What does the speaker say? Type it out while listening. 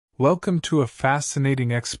Welcome to a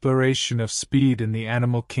fascinating exploration of speed in the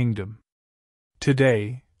animal kingdom.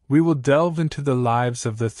 Today, we will delve into the lives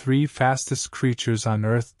of the three fastest creatures on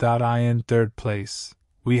Earth.In third place,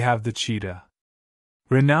 we have the cheetah.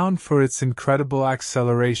 Renowned for its incredible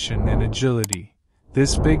acceleration and agility,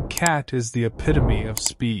 this big cat is the epitome of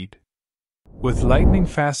speed. With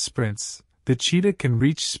lightning-fast sprints, the cheetah can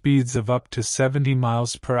reach speeds of up to 70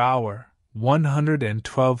 miles per hour,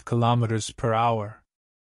 112 kilometers per hour.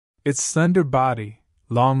 Its slender body,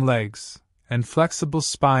 long legs, and flexible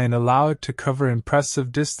spine allow it to cover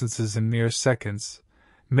impressive distances in mere seconds,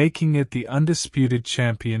 making it the undisputed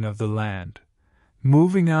champion of the land.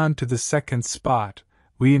 Moving on to the second spot,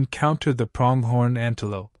 we encounter the pronghorn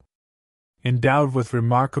antelope. Endowed with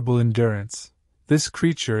remarkable endurance, this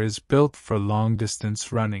creature is built for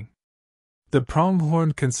long-distance running. The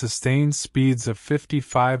pronghorn can sustain speeds of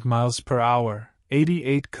 55 miles per hour,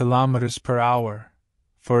 88 kilometers per hour,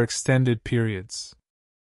 for extended periods.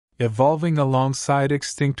 Evolving alongside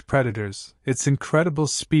extinct predators, its incredible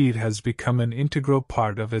speed has become an integral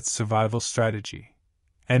part of its survival strategy.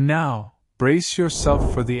 And now, brace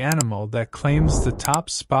yourself for the animal that claims the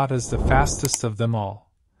top spot as the fastest of them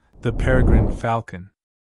all, the peregrine falcon.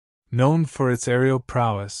 Known for its aerial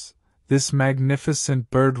prowess, this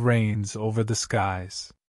magnificent bird reigns over the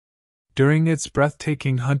skies. During its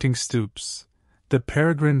breathtaking hunting stoops, the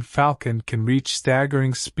peregrine falcon can reach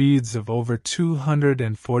staggering speeds of over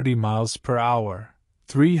 240 miles per hour,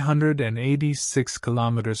 386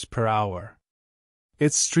 kilometers per hour.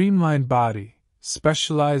 Its streamlined body,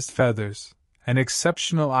 specialized feathers, and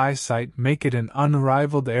exceptional eyesight make it an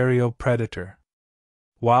unrivaled aerial predator.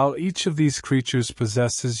 While each of these creatures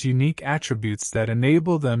possesses unique attributes that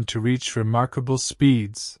enable them to reach remarkable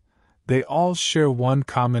speeds, they all share one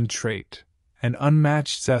common trait: an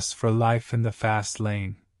unmatched zest for life in the fast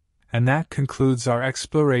lane. And that concludes our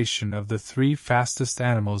exploration of the three fastest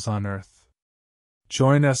animals on Earth.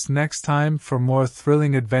 Join us next time for more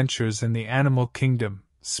thrilling adventures in the animal kingdom,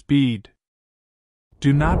 speed.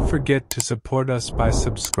 Do not forget to support us by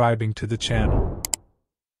subscribing to the channel.